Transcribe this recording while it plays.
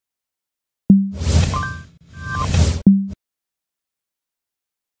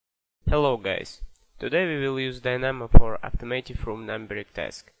Hello guys, today we will use Dynamo for automatic room numbering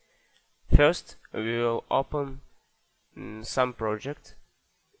task. First we will open some project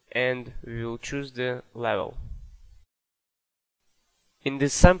and we will choose the level. In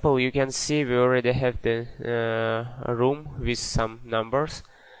this sample you can see we already have the room with some numbers,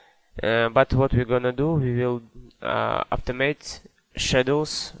 but what we're gonna do, we will automate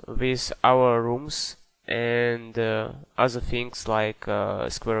schedules with our rooms and other things like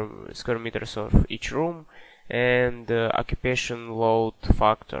square meters of each room and occupation load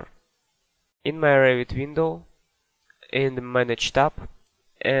factor. In my Revit window, in the Manage tab,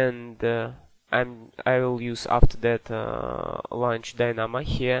 and I will use after that launch Dynamo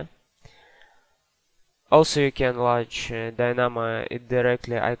here. Also you can launch Dynamo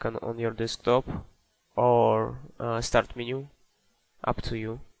directly icon on your desktop or start menu, up to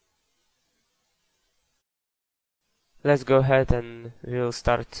you. Let's go ahead and we'll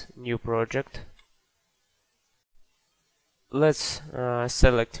start new project. Let's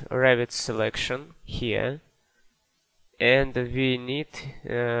select Revit selection here, and we need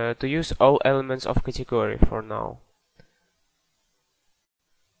to use all elements of category for now.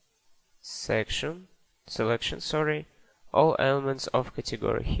 Selection, sorry, all elements of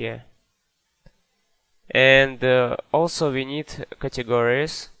category here. And also we need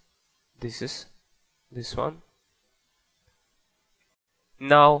categories. This is this one.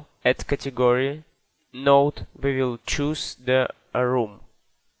 Now at category node we will choose the room.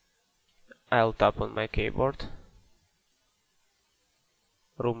 I'll tap on my keyboard.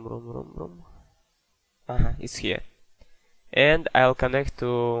 Room. It's here. And I'll connect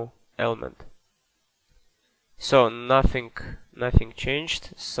to element. So nothing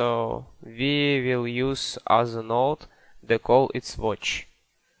changed. So we will use as a node the call it's watch.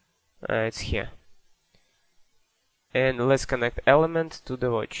 It's here. And let's connect element to the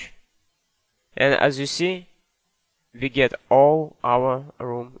watch. And as you see, we get all our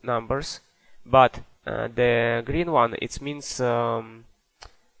room numbers, but the green one, it means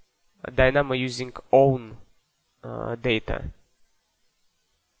Dynamo using own data.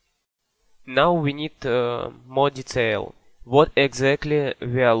 Now we need more detail. What exactly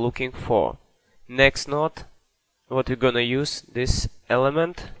we are looking for? Next node, what we're gonna use, this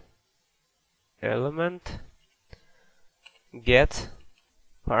element get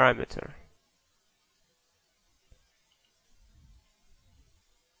parameter.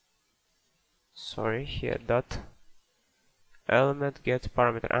 Sorry, here dot element get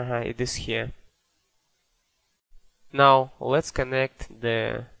parameter. It is here. Now let's connect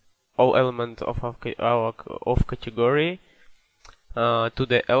the all element of category to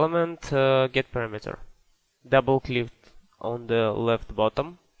the element get parameter. Double click on the left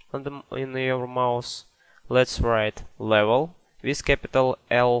bottom in your mouse. Let's write level with capital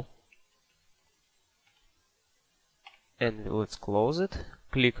L, and let's close it.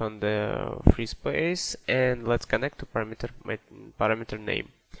 Click on the free space and let's connect to parameter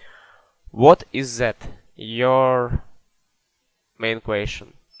name. What is that? Your main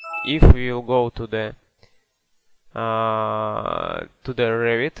question. If we will go to the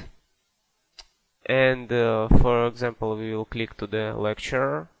Revit, and for example we will click to the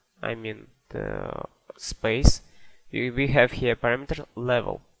lecturer, I mean the space, we have here parameter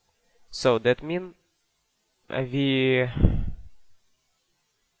level. So that means we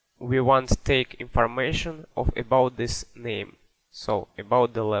want to take information about this name, so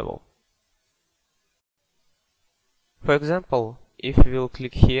about the level. For example, if we will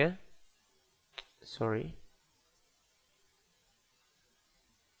click here, sorry,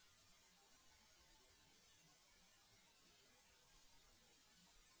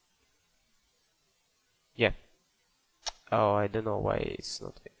 yeah, oh, I don't know why it's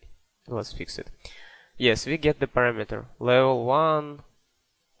not. Let's fix it. Yes, we get the parameter level 1,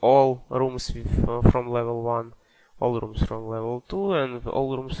 all rooms from level 1, all rooms from level 2, and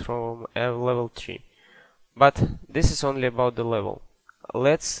all rooms from level 3. But this is only about the level.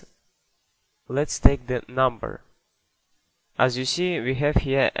 Let's take the number. As you see, we have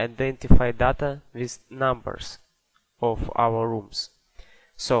here identify data with numbers of our rooms.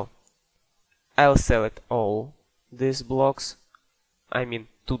 So I'll select all these blocks, I mean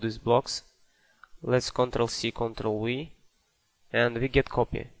to these blocks. Let's Ctrl C, Ctrl V, and we get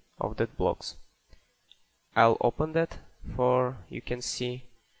copy of that blocks. I'll open that for you can see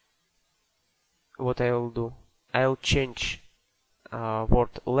what I will do. I'll change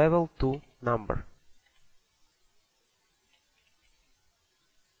word level to number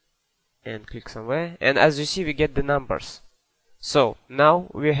and click somewhere, and as you see we get the numbers. So now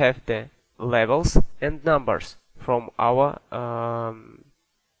we have the levels and numbers from our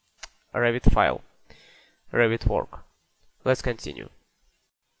Revit file, Revit work. Let's continue.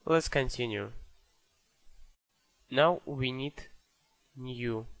 Now we need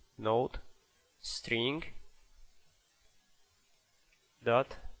new node string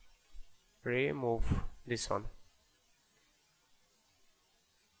dot remove this one,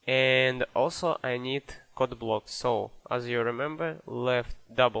 and also I need code block. So as you remember, left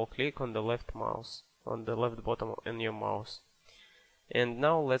double click on the left mouse, on the left bottom on your mouse, and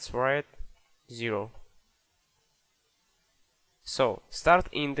now let's write 0. So start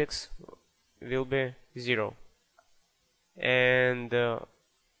index will be 0, and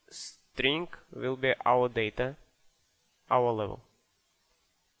string will be our data, our level.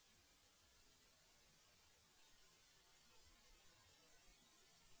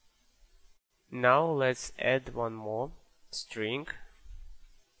 Now let's add one more string,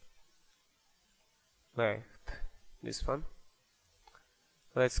 like this one.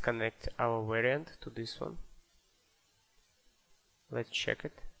 Let's connect our variant to this one. Let's check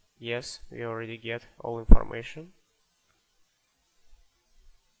it. Yes, we already get all information.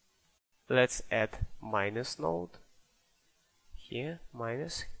 Let's add minus node here,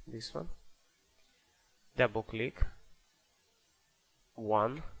 minus this one. Double click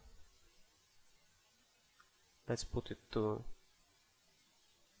 1. Let's put it to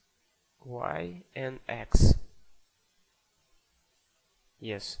Y and X.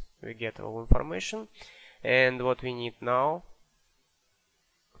 Yes, we get all information. And what we need now,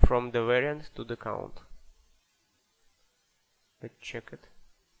 from the variant to the count. Let's check it.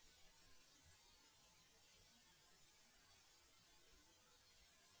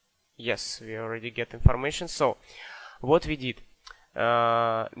 Yes, we already get information. So what we did,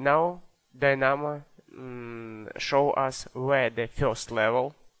 now Dynamo show us where the first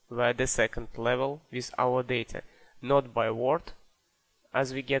level, where the second level with our data, not by word,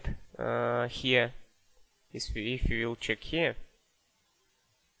 as we get here. If you will check here,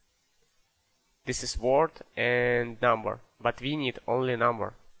 this is word and number, but we need only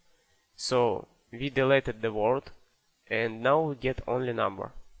number. So we deleted the word, and now we get only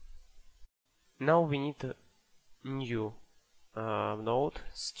number. Now we need a new node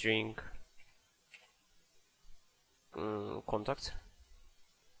string contact.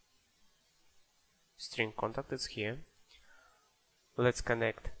 String contact is here. Let's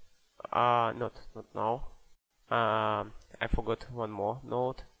connect. Not now. I forgot one more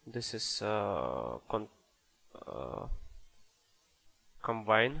node. This is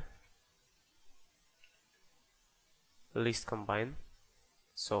combine, list combine.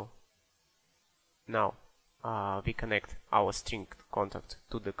 So now we connect our string contact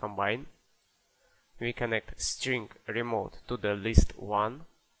to the combine. We connect string remote to the list 1.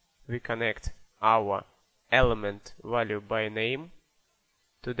 We connect our element value by name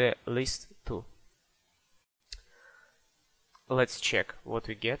to the list 2. Let's check what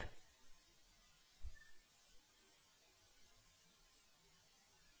we get.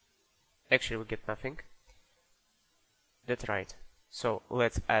 Actually, we get nothing. That's right. So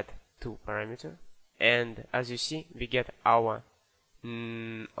let's add 2 parameters, and as you see, we get our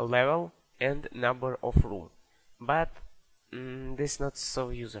level and number of room. But this is not so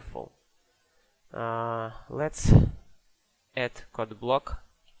useful. Let's add code block,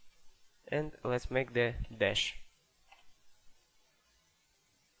 and let's make the dash.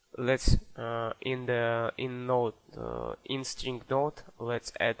 Let's in string node,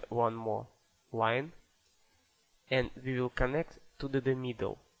 let's add one more line, and we will connect to the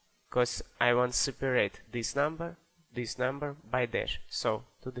middle, because I want to separate this number by dash. So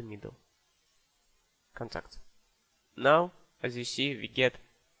to the middle contact. Now as you see, we get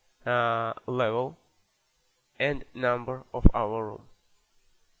level and number of our room.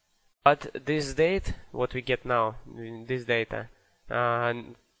 But this date, what we get now, this data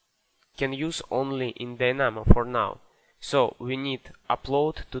can use only in Dynamo for now. So we need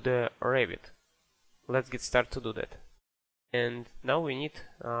upload to the Revit. Let's get started to do that. And now we need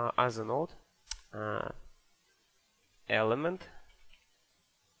as a node element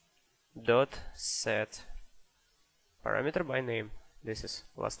dot set parameter by name. This is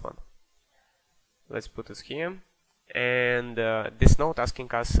last one. Let's put this here. And this node asking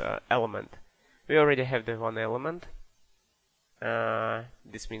us element. We already have the one element.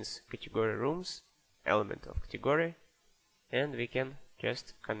 This means category rooms, element of category, and we can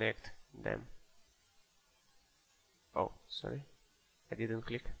just connect them. Oh, sorry, I didn't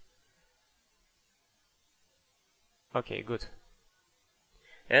click. Okay, good.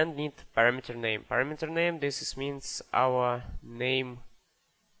 And need parameter name. Parameter name, this means our name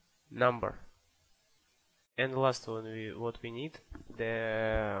number. And the last one, what we need,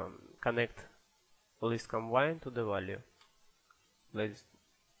 the connect list combine to the value. Let's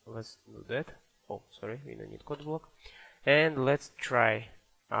do that. Oh, sorry, we don't need code block. And let's try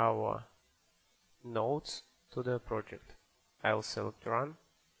our nodes to the project. I'll select run,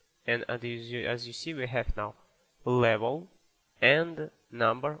 and as you see, we have now level and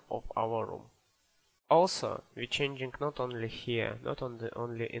number of our room. Also, we're changing not only here, not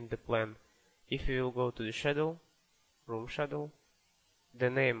only in the plan. If we will go to the schedule, room schedule, the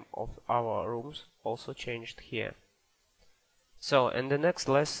name of our rooms also changed here. So in the next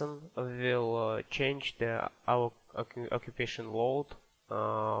lesson we'll change our occupation load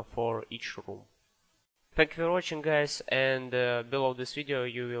for each room. Thank you for watching, guys, and below this video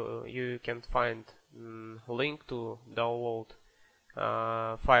you can find link to download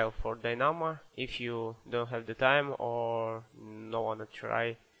file for Dynamo if you don't have the time or no wanna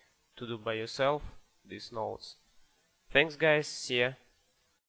try to do by yourself these nodes. Thanks, guys, see ya.